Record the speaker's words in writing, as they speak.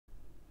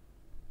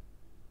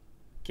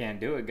can't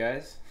do it,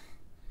 guys.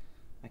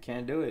 I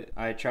can't do it.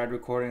 I tried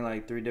recording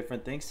like 3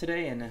 different things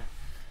today, and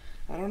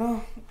I don't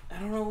know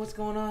what's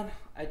going on.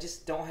 I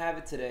just don't have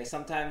it today.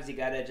 Sometimes you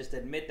gotta just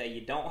admit that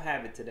you don't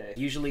have it today.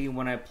 Usually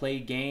when I play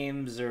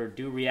games or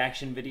do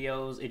reaction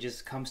videos, it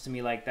just comes to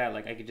me like that.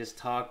 Like I could just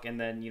talk and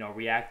then,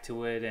 react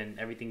to it, and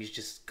everything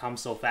just comes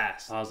so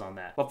fast. Pause on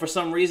that. But for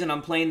some reason,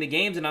 I'm playing the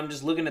games and I'm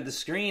just looking at the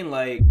screen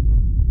like...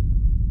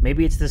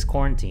 Maybe it's this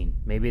quarantine.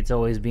 Maybe it's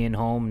always being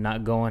home,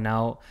 not going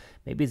out.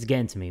 Maybe it's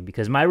getting to me,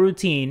 because my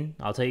routine,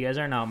 I'll tell you guys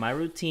right now, my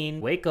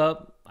routine, wake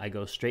up, I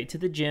go straight to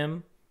the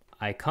gym,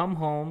 I come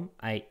home,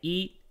 I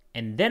eat,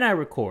 and then I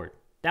record.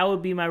 That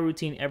would be my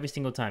routine every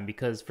single time,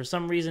 because for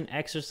some reason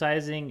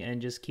exercising and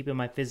just keeping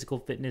my physical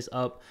fitness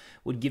up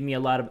would give me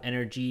a lot of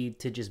energy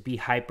to just be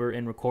hyper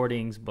in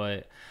recordings.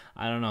 But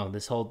I don't know,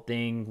 this whole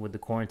thing with the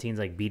quarantine's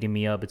like beating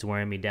me up, it's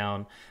wearing me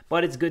down.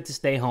 But it's good to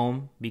stay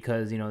home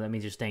because, that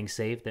means you're staying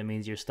safe. That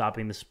means you're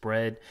stopping the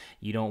spread.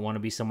 You don't want to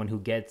be someone who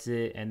gets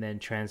it and then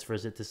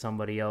transfers it to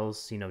somebody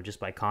else,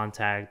 just by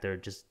contact or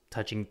just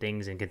touching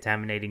things and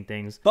contaminating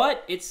things.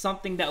 But it's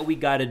something that we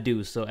gotta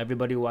do. So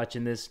everybody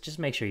watching this, just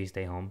make sure you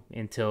stay home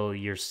until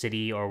your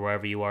city or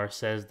wherever you are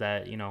says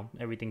that,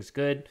 everything's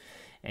good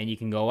and you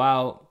can go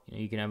out,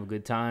 you can have a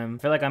good time. I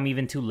feel like I'm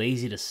even too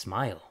lazy to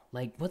smile.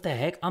 Like, what the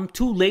heck? I'm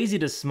too lazy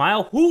to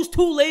smile? Who's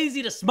too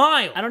lazy to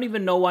smile? I don't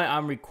even know why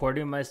I'm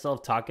recording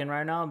myself talking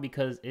right now,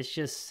 because it's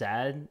just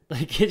sad.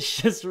 Like, it's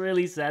just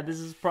really sad. This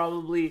is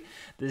probably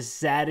the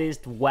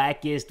saddest,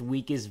 wackest,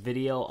 weakest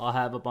video I'll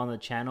have up on the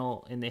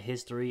channel in the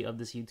history of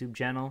this YouTube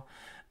channel.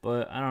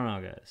 But I don't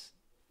know, guys.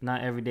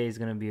 Not every day is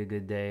going to be a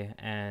good day.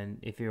 And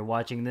if you're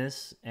watching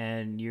this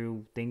and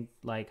you think,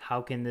 like,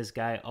 how can this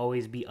guy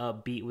always be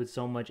upbeat with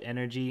so much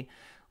energy?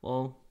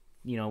 Well,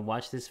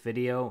 watch this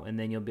video and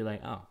then you'll be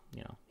like, oh,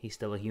 he's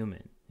still a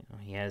human.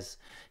 He has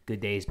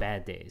good days,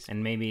 bad days.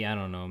 And maybe, I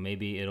don't know,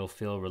 maybe it'll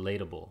feel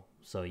relatable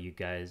so you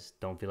guys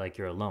don't feel like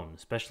you're alone,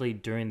 especially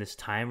during this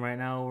time right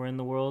now we're in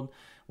the world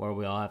where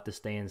we all have to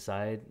stay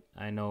inside.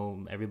 I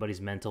know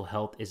everybody's mental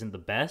health isn't the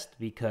best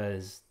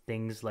because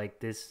things like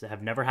this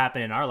have never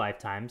happened in our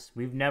lifetimes.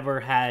 We've never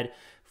had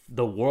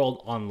the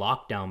world on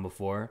lockdown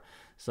before.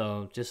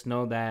 So just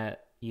know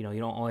that, you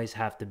don't always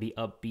have to be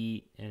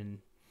upbeat. And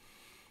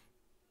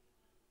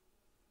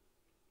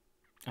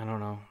I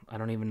don't know. I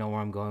don't even know where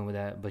I'm going with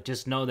that. But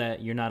just know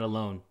that you're not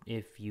alone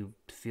if you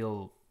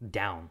feel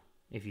down.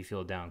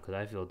 Because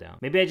I feel down.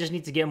 Maybe I just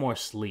need to get more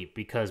sleep,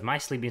 because my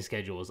sleeping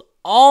schedule is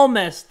all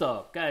messed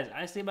up. Guys,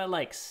 I sleep at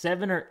like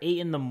 7 or 8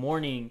 in the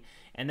morning,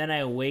 and then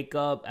I wake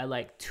up at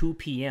like 2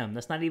 p.m.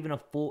 That's not even a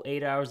full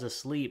 8 hours of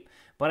sleep.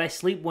 But I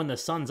sleep when the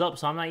sun's up,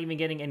 so I'm not even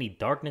getting any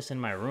darkness in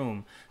my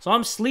room. So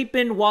I'm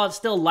sleeping while it's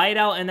still light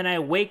out, and then I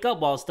wake up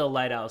while it's still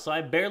light out. So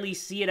I barely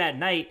see it at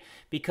night,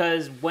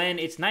 because when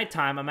it's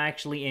nighttime, I'm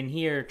actually in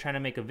here trying to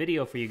make a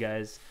video for you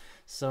guys.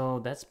 So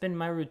that's been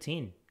my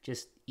routine.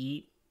 Just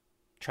eat,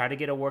 try to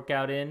get a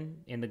workout in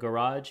the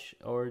garage,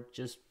 or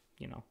just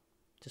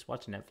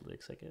watch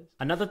Netflix, I guess.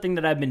 Another thing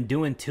that I've been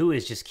doing too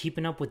is just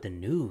keeping up with the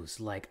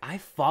news. Like, I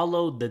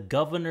followed the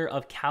governor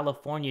of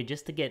California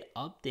just to get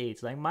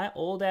updates. Like, my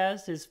old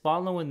ass is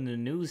following the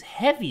news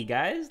heavy,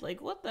 guys.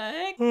 Like, what the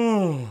heck?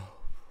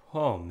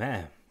 Oh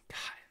man.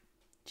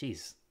 God.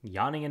 Jeez.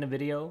 Yawning in a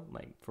video,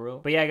 like, for real.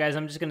 But yeah, guys,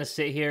 I'm just gonna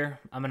sit here.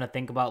 I'm gonna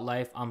think about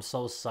life. I'm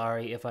so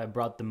sorry if I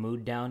brought the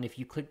mood down. If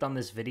you clicked on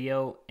this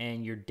video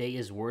and your day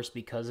is worse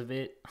because of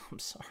it, I'm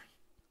sorry.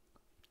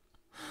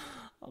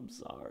 I'm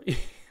sorry.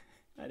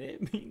 I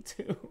didn't mean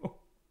to.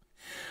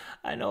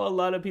 I know a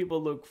lot of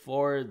people look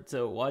forward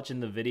to watching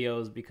the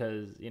videos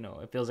because,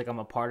 it feels like I'm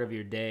a part of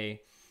your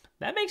day.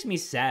 That makes me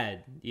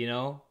sad,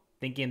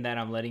 thinking that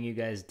I'm letting you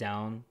guys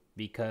down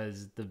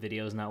because the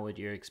video is not what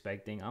you're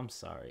expecting. I'm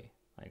sorry.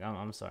 Like,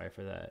 I'm sorry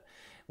for that.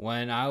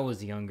 When I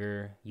was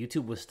younger,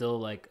 YouTube was still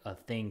like a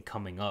thing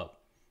coming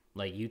up.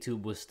 Like,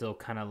 YouTube was still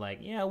kind of like,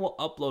 yeah, we'll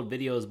upload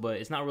videos, but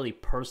it's not really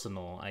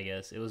personal, I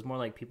guess. It was more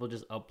like people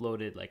just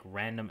uploaded like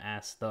random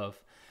ass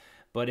stuff.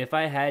 But if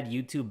I had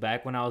YouTube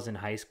back when I was in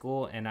high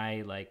school and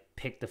I like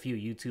picked a few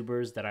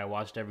YouTubers that I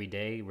watched every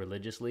day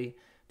religiously,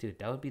 dude,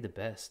 that would be the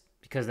best.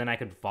 Because then I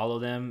could follow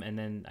them and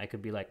then I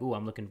could be like, ooh,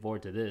 I'm looking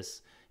forward to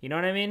this. You know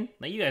what I mean?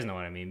 Like, you guys know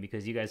what I mean,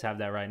 because you guys have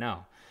that right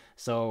now.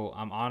 So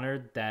I'm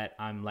honored that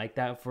I'm like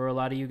that for a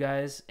lot of you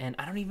guys. And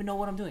I don't even know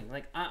what I'm doing.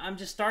 Like, I'm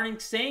just starting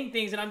saying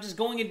things and I'm just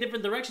going in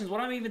different directions.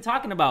 What am I even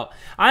talking about?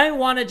 I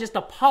want to just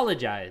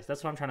apologize.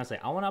 That's what I'm trying to say.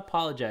 I want to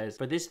apologize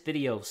for this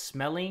video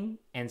smelling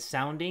and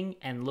sounding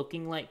and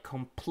looking like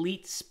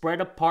complete spread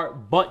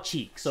apart butt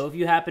cheeks. So if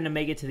you happen to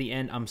make it to the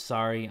end, I'm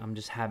sorry. I'm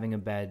just having a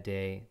bad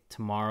day.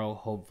 Tomorrow,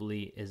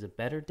 hopefully, is a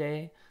better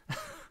day.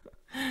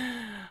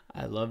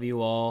 I love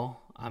you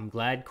all. I'm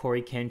glad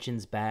Corey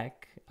Kenshin's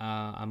back.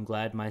 I'm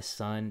glad my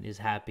son is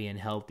happy and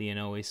healthy and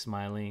always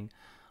smiling.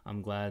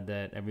 I'm glad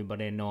that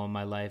everybody I know in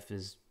my life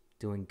is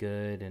doing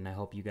good, and I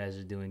hope you guys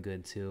are doing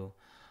good too.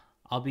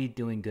 I'll be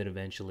doing good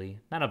eventually.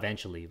 Not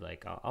eventually,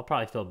 like I'll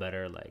probably feel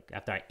better like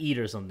after I eat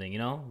or something,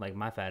 like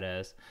my fat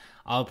ass.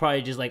 I'll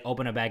probably just like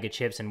open a bag of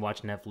chips and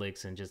watch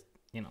Netflix and just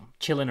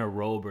chill in a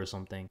robe or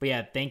something. But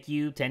yeah, thank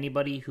you to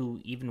anybody who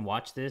even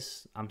watched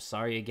this. I'm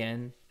sorry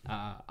again.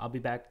 I'll be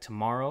back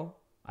tomorrow.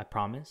 I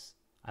promise.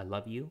 I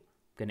love you. I'm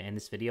going to end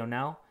this video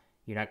now.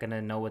 You're not going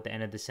to know what the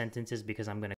end of the sentence is because I'm going to